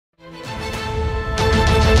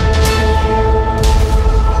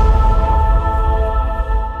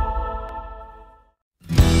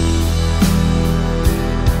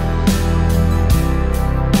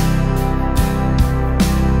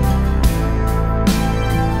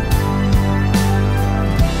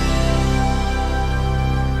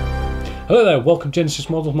Hello there, welcome to Genesis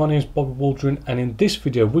Models. My name is Bobby Waldron, and in this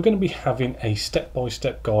video we're going to be having a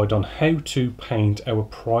step-by-step guide on how to paint our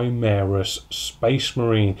Primaris Space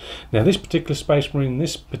Marine. Now this particular Space Marine,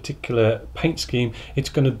 this particular paint scheme, it's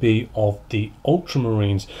going to be of the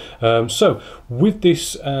Ultramarines. So with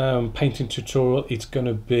this painting tutorial, it's going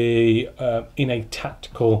to be in a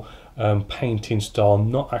tactical painting style,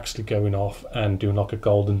 not actually going off and doing like a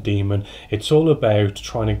golden demon. It's all about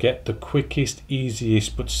trying to get the quickest,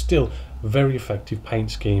 easiest, but still very effective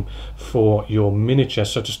paint scheme for your miniature.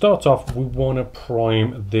 So to start off, we want to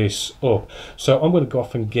prime this up. So I'm going to go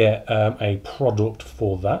off and get a product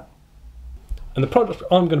for that. And the product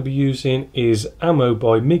I'm going to be using is Ammo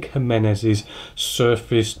by Mig Jimenez's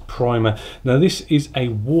Surface Primer. Now this is a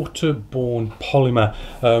waterborne polymer,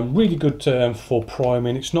 really good for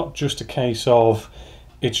priming. It's not just a case of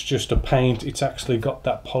it's just a paint, it's actually got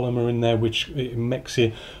that polymer in there, which it makes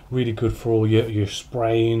it really good for all your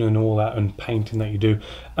spraying and all that and painting that you do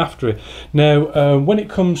after it. Now when it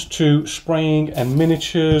comes to spraying and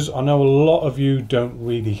miniatures, I know a lot of you don't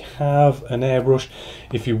really have an airbrush.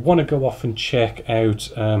 If you want to go off and check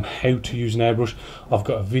out how to use an airbrush, I've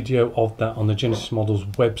got a video of that on the Genesis Models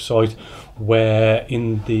website, where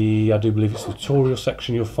in the, I do believe it's the tutorial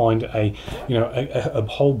section, you'll find a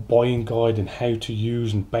whole buying guide and how to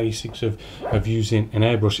use and basics of using an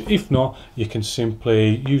airbrush. If not, you can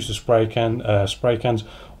simply use the spray cans,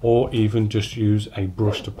 or even just use a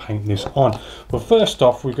brush to paint this on. But first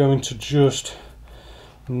off, we're going to just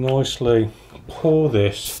nicely pour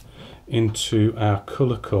this into our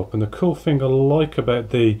colour cup. And the cool thing I like about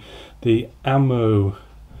the Ammo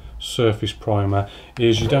Surface Primer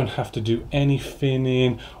is you don't have to do any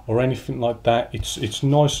thinning or anything like that. It's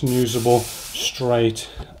nice and usable straight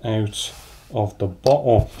out of the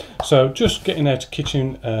bottle. So just getting out a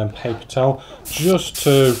kitchen paper towel just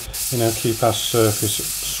to keep our surface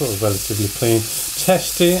sort of relatively clean.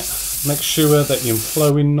 Test it, make sure that you're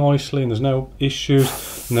flowing nicely and there's no issues.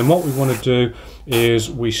 And then what we want to do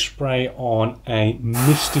is we spray on a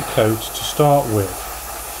misty coat to start with.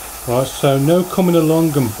 Right, so no coming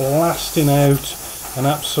along and blasting out an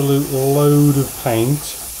absolute load of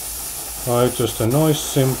paint. Right, just a nice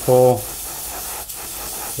simple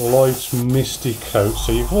light misty coat.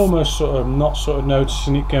 So you've almost not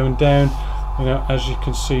noticing it going down, as you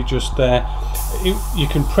can see just there. You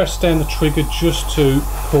can press down the trigger just to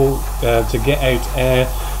pull to get out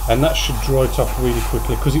air, and that should dry it off really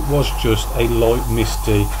quickly because it was just a light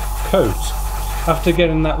misty coat. After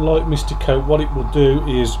getting that light misty coat, what it will do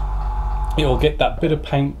is it'll get that bit of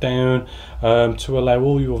paint down to allow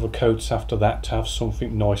all your other coats after that to have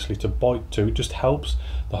something nicely to bite to. It just helps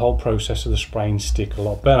the whole process of the spraying stick a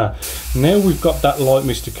lot better. Now we've got that light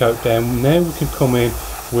misty coat down, now we can come in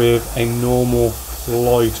with a normal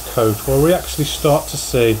light coat where we actually start to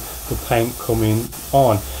see the paint coming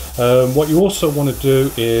on. What you also want to do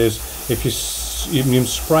is, if you're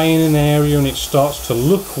spraying an area and it starts to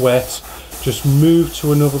look wet, just move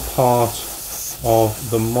to another part of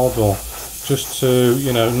the model, just to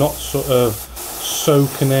not sort of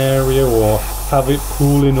soak an area or have it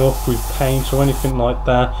pooling up with paint or anything like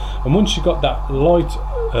that. And once you've got that light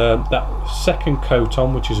that second coat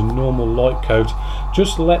on, which is a normal light coat,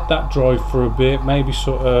 just let that dry for a bit, maybe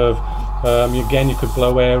sort of again, you could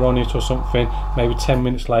blow air on it or something, maybe 10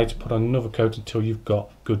 minutes later put on another coat until you've got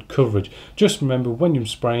good coverage. Just remember, when you're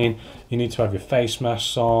spraying, you need to have your face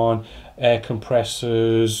masks on, air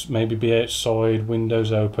compressors, maybe be outside,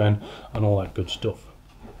 windows open and all that good stuff.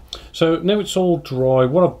 So now it's all dry,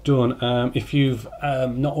 what I've done, if you've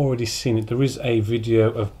not already seen it, there is a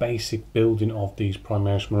video of basic building of these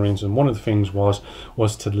Primaris Marines, and one of the things was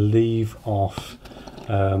to leave off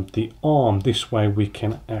the arm. This way we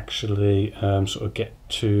can actually sort of get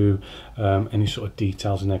to any sort of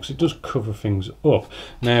details in there, because it does cover things up.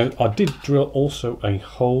 Now I did drill also a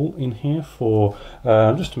hole in here for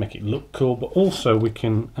just to make it look cool, but also we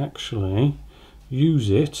can actually use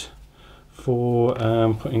it for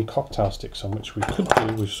putting cocktail sticks on, which we could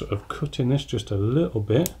do with sort of cutting this just a little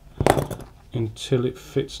bit until it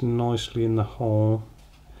fits nicely in the hole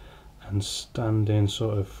and standing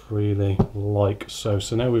sort of freely like so.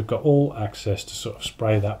 So now we've got all access to sort of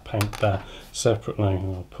spray that paint there separately,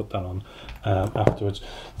 and I'll put that on afterwards.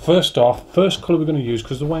 First off, first colour we're going to use,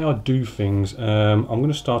 because the way I do things, I'm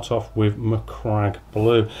going to start off with Macragge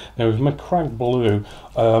Blue. Now with Macragge Blue,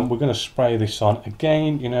 we're going to spray this on.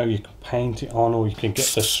 Again, you can paint it on, or you can get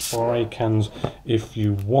the spray cans if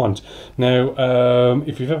you want. Now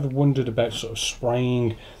if you've ever wondered about sort of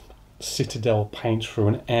spraying Citadel paints through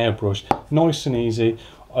an airbrush, nice and easy.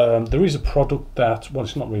 there is a product that, well,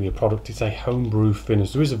 it's not really a product, it's a homebrew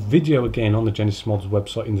thinners. There is a video again on the Genesis Mods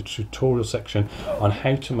website in the tutorial section on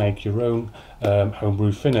how to make your own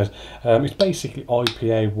homebrew thinners. It's basically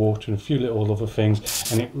IPA, water and a few little other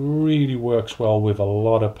things, and it really works well with a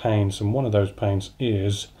lot of paints, and one of those paints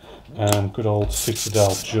is good old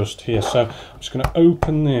Citadel just here. So I'm just going to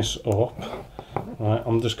open this up. Right,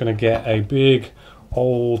 I'm just going to get a big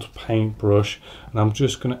old paintbrush, and I'm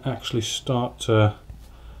just going to actually start to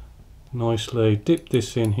nicely dip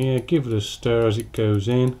this in here, give it a stir as it goes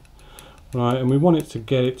in. Right, and we want it to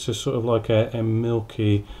get it to sort of like a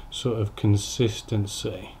milky sort of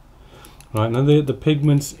consistency. Right, now the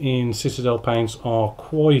pigments in Citadel paints are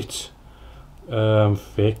quite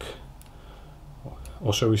thick,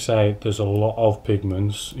 or shall we say there's a lot of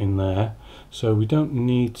pigments in there, so we don't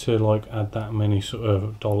need to like add that many sort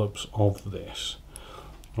of dollops of this.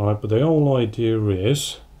 Right, but the whole idea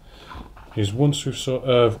is once we've sort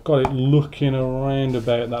of got it looking around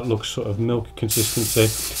about that looks sort of milky consistency,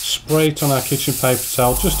 spray it on our kitchen paper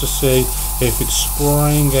towel just to see if it's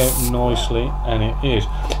spraying out nicely, and it is.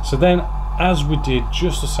 So then, as we did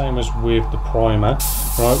just the same as with the primer,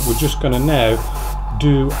 right, we're just going to now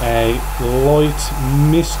do a light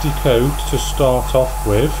misty coat to start off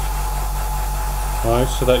with, right,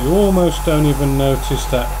 so that you almost don't even notice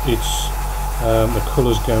that it's the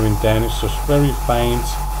colours going down. It's just very faint,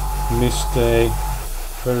 misty,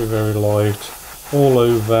 very, very light all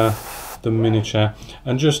over the miniature,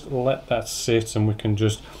 and just let that sit, and we can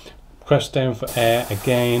just press down for air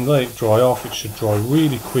again, let it dry off. It should dry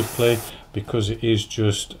really quickly because it is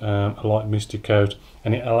just a light misty coat,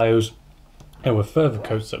 and it allows our further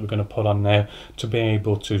coats that we're going to put on now to be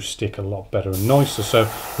able to stick a lot better and nicer. So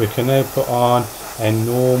we can now put on a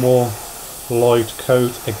normal light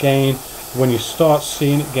coat again. When you start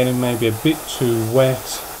seeing it getting maybe a bit too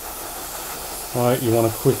wet, right, you want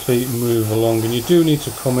to quickly move along, and you do need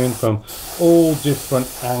to come in from all different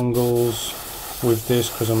angles with this,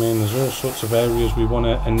 because I mean there's all sorts of areas we want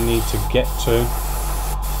to and need to get to,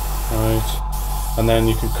 right. And then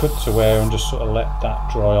you can cut to where and just sort of let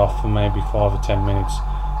that dry off for maybe 5 or 10 minutes,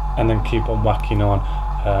 and then keep on whacking on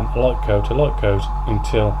a light coat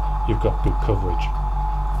until you've got good coverage.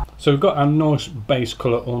 So we've got our nice base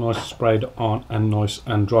colour all nice sprayed on and nice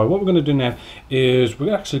and dry. What we're going to do now is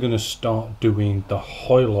we're actually going to start doing the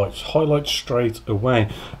highlights straight away.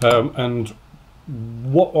 And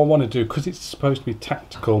what I want to do, because it's supposed to be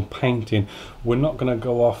tactical painting, we're not going to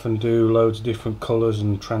go off and do loads of different colours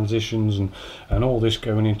and transitions and all this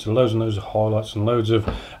going into loads and loads of highlights and loads of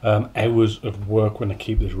hours of work. We're going to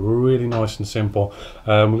keep this really nice and simple.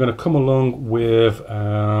 We're going to come along with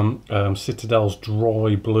Citadel's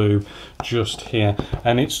dry blue just here,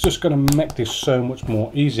 and it's just going to make this so much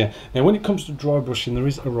more easier. Now when it comes to dry brushing, there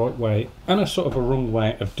is a right way and a sort of a wrong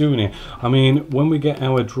way of doing it. I mean, when we get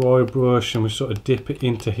our dry brush and we sort of dip it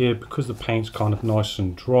into here, because the paint's kind of nice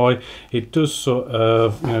and dry, it does sort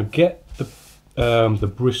of, you know, get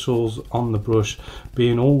the bristles on the brush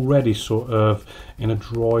being already sort of in a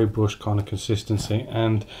dry brush kind of consistency,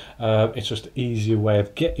 and it's just an easier way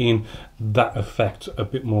of getting that effect a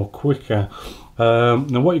bit more quicker.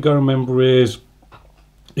 Now what you got to remember is,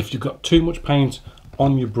 if you've got too much paint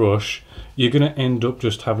on your brush, you're going to end up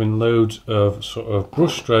just having loads of sort of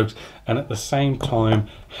brush strokes, and at the same time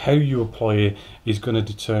how you apply it is going to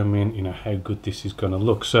determine, you know, how good this is going to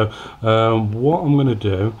look. So what I'm going to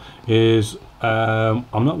do is I'm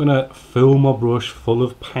not going to fill my brush full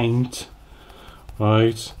of paint,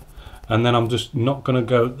 right, and then I'm just not going to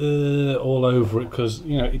go all over it, because,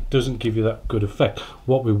 you know, it doesn't give you that good effect.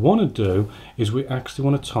 What we want to do is we actually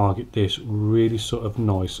want to target this really sort of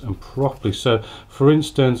nice and properly. So for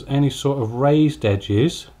instance, any sort of raised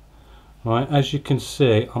edges, right, as you can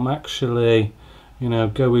see, I'm actually, you know,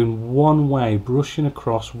 going one way, brushing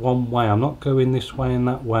across one way. I'm not going this way and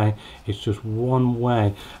that way, it's just one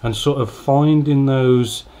way, and sort of finding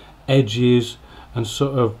those edges and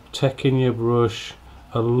sort of taking your brush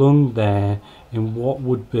along there in what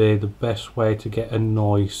would be the best way to get a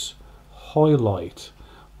nice highlight,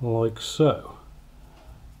 like so.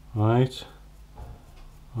 Right,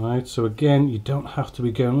 so again, you don't have to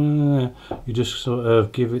be going, you just sort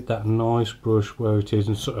of give it that nice brush where it is,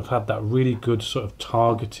 and sort of have that really good sort of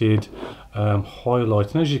targeted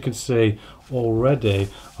highlight. And as you can see already,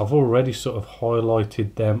 I've already sort of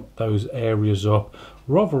highlighted those areas up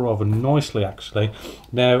rather nicely actually.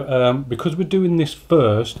 Now because we're doing this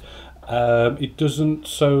first, It doesn't,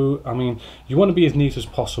 so I mean, you want to be as neat as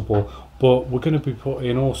possible, but we're going to be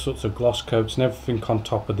putting all sorts of gloss coats and everything on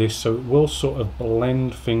top of this, so it will sort of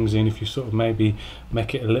blend things in if you sort of maybe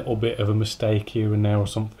make it a little bit of a mistake here and there or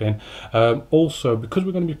something. Also, because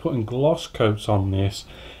we're going to be putting gloss coats on this,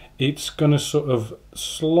 it's going to sort of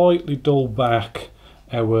slightly dull back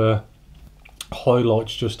our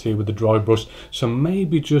highlights just here with the dry brush, so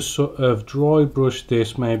maybe just sort of dry brush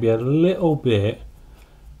this maybe a little bit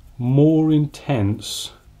more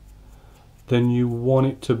intense than you want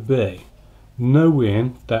it to be,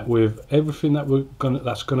 knowing that with everything that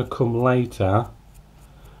that's gonna come later,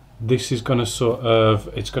 this is gonna sort of,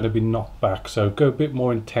 it's gonna be knocked back. So go a bit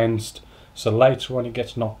more intense, so later on it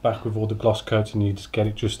gets knocked back with all the gloss coats and you just get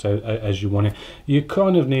it just as you want it. You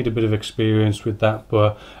kind of need a bit of experience with that,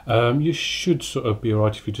 but you should sort of be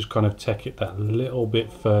alright if you just kind of take it that little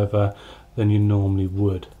bit further than you normally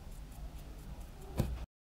would.